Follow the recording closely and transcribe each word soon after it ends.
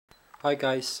Hi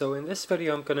guys, so in this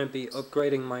video I'm going to be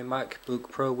upgrading my MacBook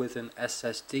Pro with an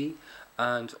SSD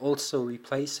and also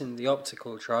replacing the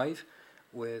optical drive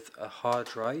with a hard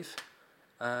drive.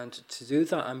 And to do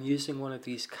that I'm using one of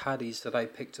these caddies that I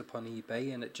picked up on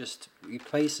eBay, and it just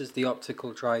replaces the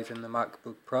optical drive in the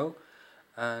MacBook Pro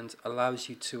and allows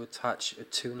you to attach a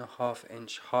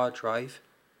 2.5-inch hard drive.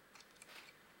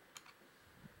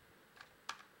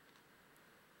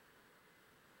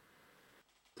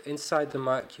 Inside the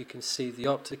Mac you can see the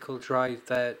optical drive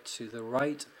there to the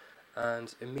right,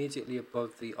 and immediately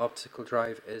above the optical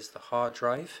drive is the hard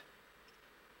drive.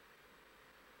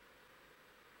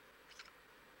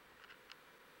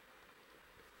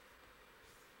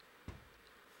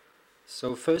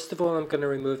 So first of all I'm going to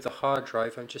remove the hard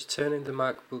drive. I'm just turning the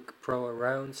MacBook Pro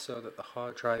around so that the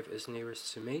hard drive is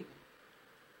nearest to me.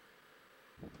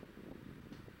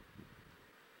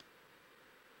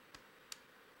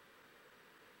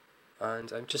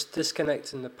 And I'm just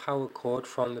disconnecting the power cord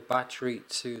from the battery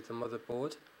to the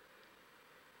motherboard.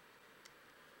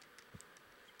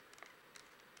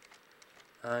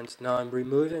 And now I'm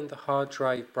removing the hard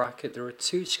drive bracket. There are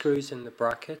two screws in the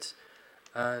bracket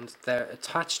and they're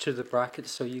attached to the bracket,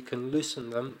 so you can loosen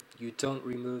them, you don't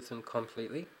remove them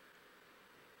completely.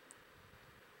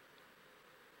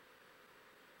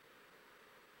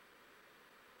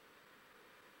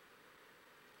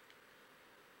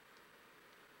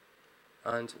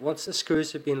 And once the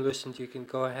screws have been loosened, you can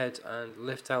go ahead and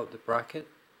lift out the bracket.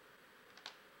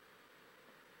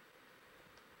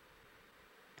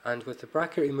 And with the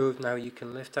bracket removed now, you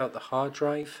can lift out the hard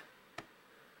drive.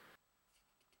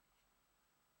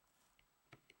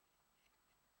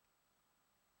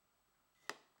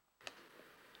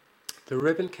 The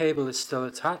ribbon cable is still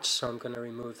attached, so I'm going to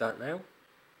remove that now.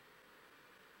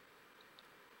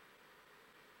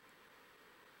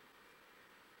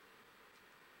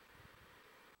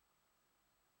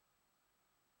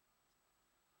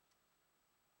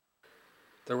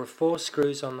 There are 4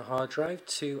 screws on the hard drive,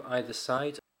 2 either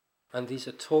side, and these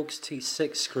are Torx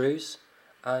T6 screws,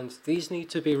 and these need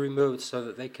to be removed so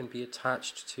that they can be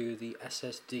attached to the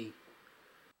SSD.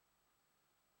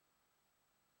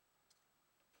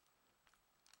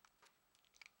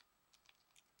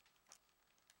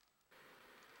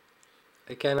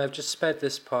 Again, I've just sped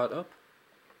this part up.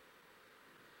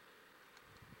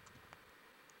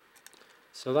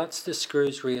 So that's the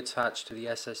screws reattached to the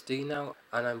SSD now,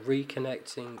 and I'm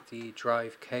reconnecting the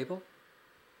drive cable.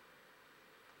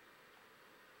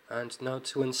 And now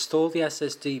to install the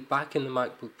SSD back in the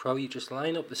MacBook Pro, you just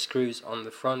line up the screws on the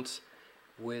front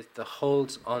with the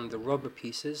holes on the rubber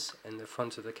pieces in the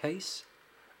front of the case,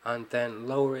 and then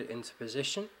lower it into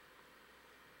position.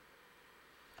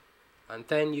 And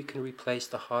then you can replace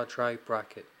the hard drive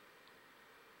bracket.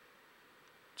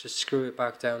 Just screw it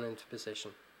back down into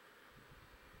position.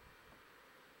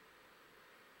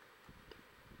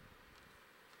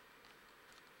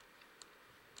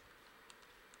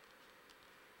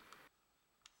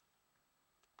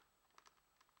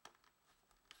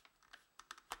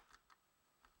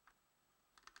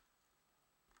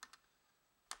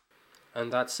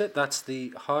 And that's it, that's the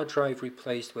hard drive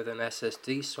replaced with an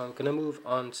SSD. So I'm going to move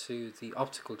on to the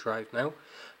optical drive now.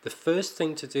 The first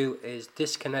thing to do is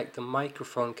disconnect the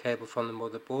microphone cable from the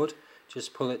motherboard.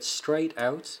 Just pull it straight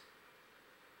out.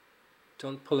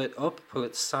 Don't pull it up, pull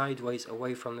it sideways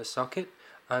away from the socket.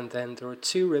 And then there are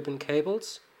 2 ribbon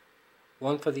cables,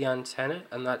 one for the antenna,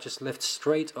 and that just lifts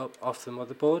straight up off the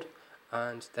motherboard.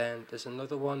 And then there's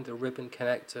another one, the ribbon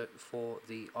connector for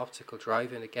the optical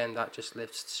drive, and again that just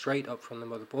lifts straight up from the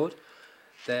motherboard.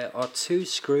 There are 2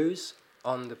 screws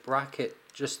on the bracket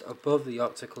just above the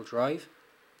optical drive.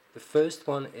 The first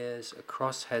one is a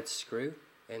crosshead screw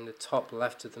in the top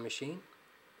left of the machine,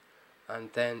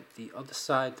 and then the other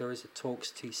side there is a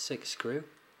Torx T6 screw.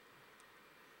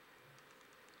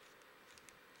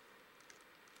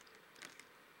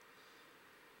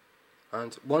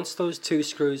 And once those 2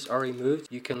 screws are removed,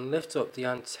 you can lift up the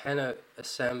antenna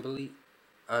assembly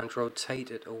and rotate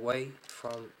it away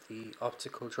from the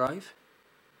optical drive.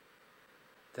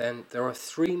 Then there are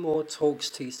 3 more Torx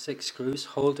T6 screws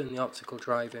holding the optical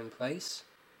drive in place.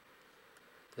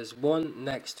 There's one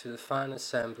next to the fan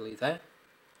assembly there.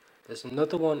 There's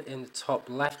another one in the top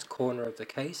left corner of the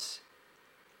case.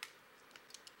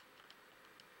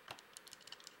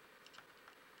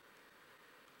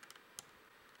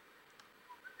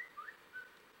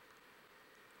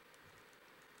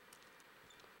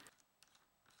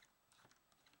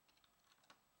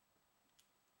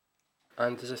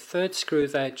 And there's a 3rd screw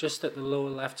there just at the lower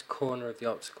left corner of the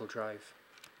optical drive.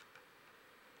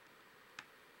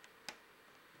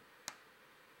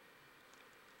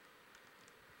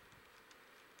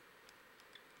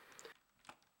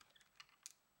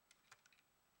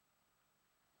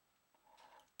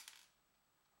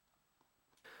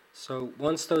 So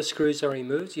once those screws are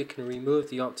removed, you can remove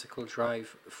the optical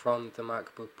drive from the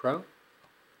MacBook Pro.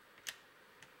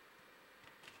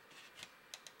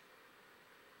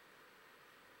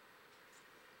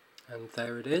 And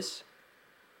there it is.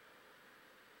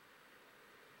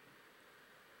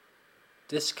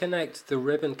 Disconnect the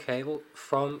ribbon cable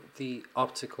from the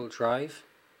optical drive.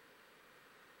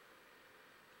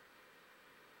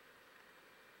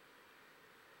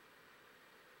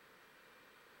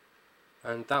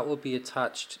 And that will be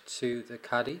attached to the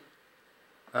caddy.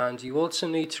 And you also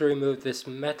need to remove this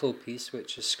metal piece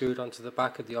which is screwed onto the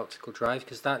back of the optical drive,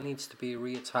 because that needs to be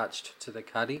reattached to the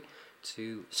caddy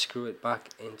to screw it back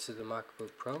into the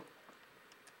MacBook Pro.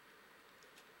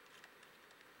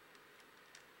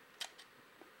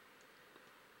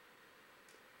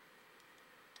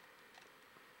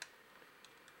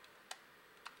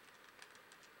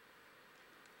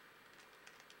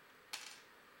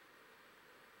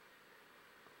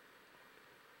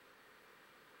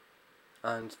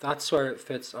 And that's where it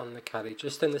fits on the caddy,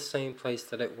 just in the same place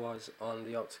that it was on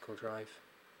the optical drive.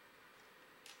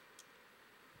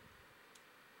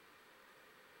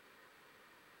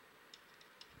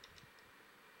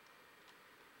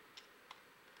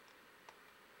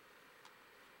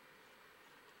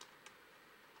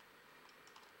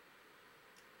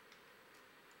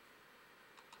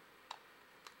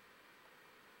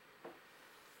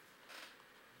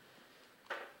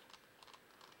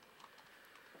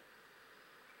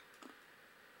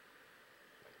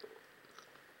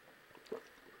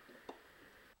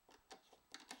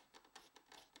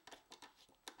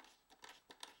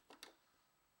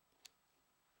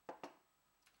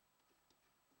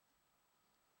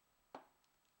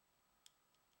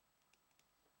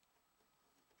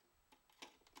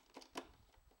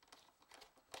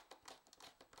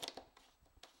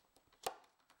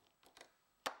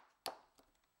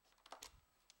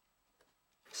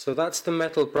 So that's the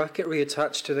metal bracket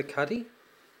reattached to the caddy.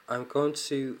 I'm going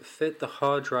to fit the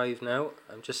hard drive now.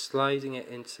 I'm just sliding it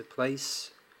into place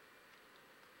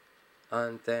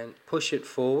and then push it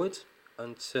forward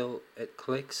until it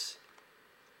clicks.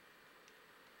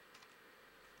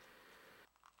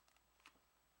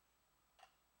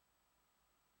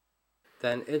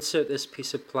 Then insert this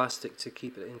piece of plastic to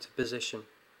keep it into position.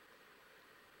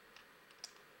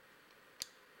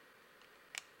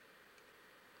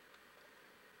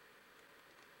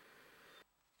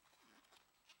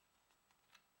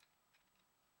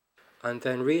 And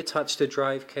then reattach the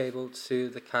drive cable to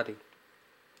the caddy.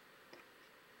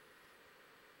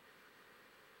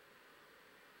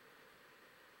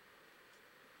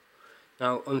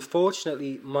 Now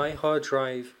unfortunately my hard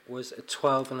drive was a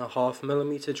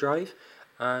 12.5mm drive,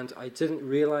 and I didn't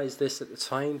realize this at the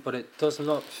time, but it does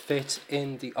not fit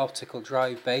in the optical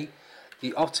drive bay.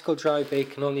 The optical drive bay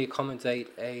can only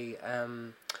accommodate a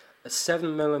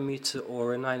 7mm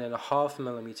or a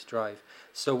 9.5mm drive.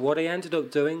 So what I ended up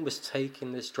doing was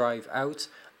taking this drive out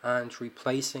and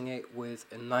replacing it with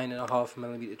a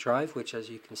 9.5mm drive, which as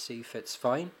you can see fits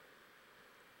fine.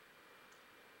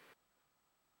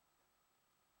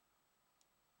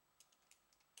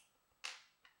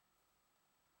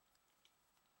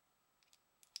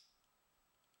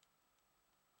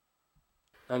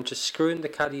 I'm just screwing the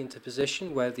caddy into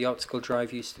position where the optical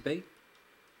drive used to be.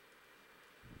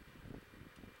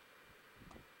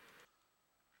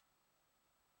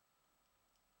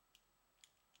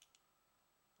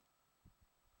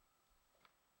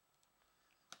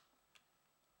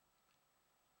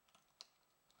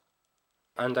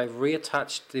 And I've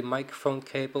reattached the microphone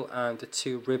cable and the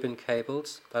two ribbon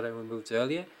cables that I removed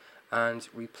earlier and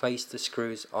replaced the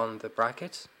screws on the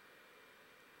bracket.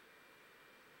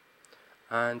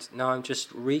 And now I'm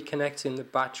just reconnecting the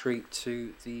battery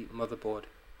to the motherboard.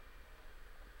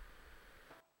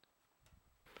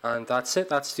 And that's it,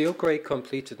 that's the upgrade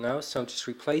completed now. So I'm just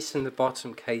replacing the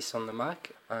bottom case on the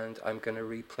Mac, and I'm going to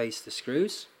replace the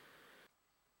screws.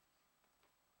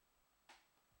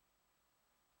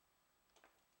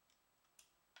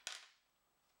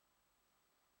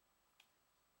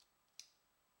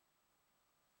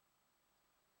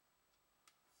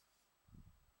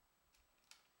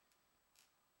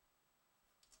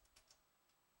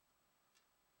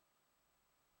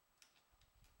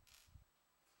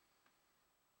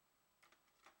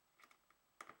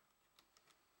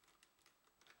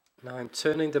 Now I'm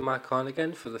turning the Mac on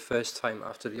again for the first time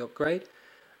after the upgrade,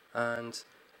 and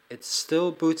it's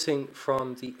still booting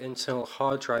from the internal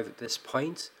hard drive at this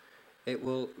point. It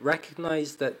will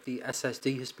recognize that the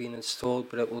SSD has been installed,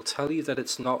 but it will tell you that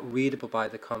it's not readable by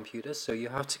the computer, so you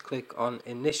have to click on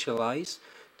Initialize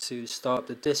to start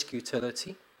the disk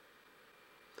utility.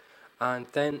 and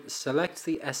then select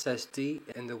the SSD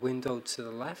in the window to the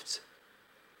left.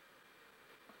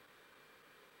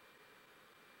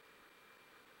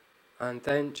 And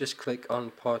then just click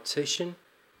on partition.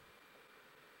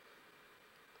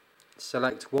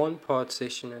 Select one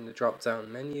partition in the drop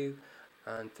down menu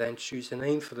and then choose a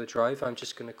name for the drive. I'm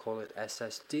just going to call it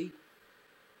SSD.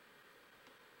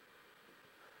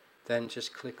 Then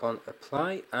just click on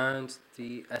apply and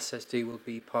the SSD will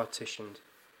be partitioned.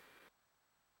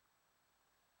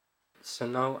 So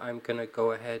now I'm going to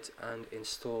go ahead and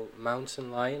install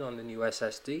Mountain Lion on the new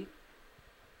SSD.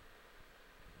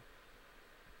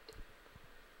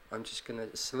 I'm just going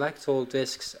to select all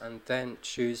disks and then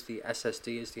choose the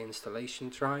SSD as the installation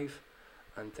drive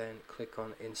and then click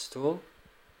on install.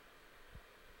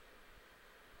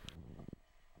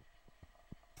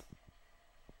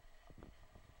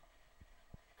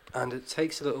 And it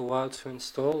takes a little while to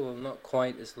install, well, not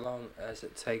quite as long as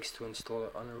it takes to install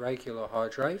it on a regular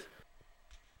hard drive.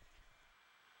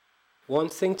 One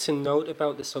thing to note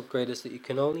about this upgrade is that you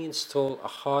can only install a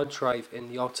hard drive in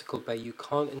the optical bay. You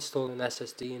can't install an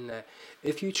SSD in there.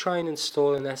 If you try and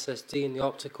install an SSD in the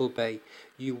optical bay,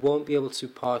 you won't be able to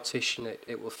partition it.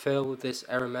 It will fail with this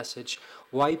error message,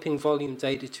 wiping volume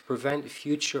data to prevent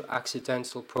future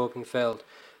accidental probing failed.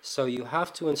 So you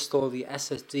have to install the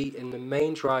SSD in the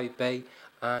main drive bay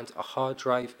and a hard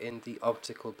drive in the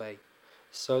optical bay.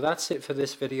 So that's it for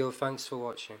this video. Thanks for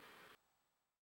watching.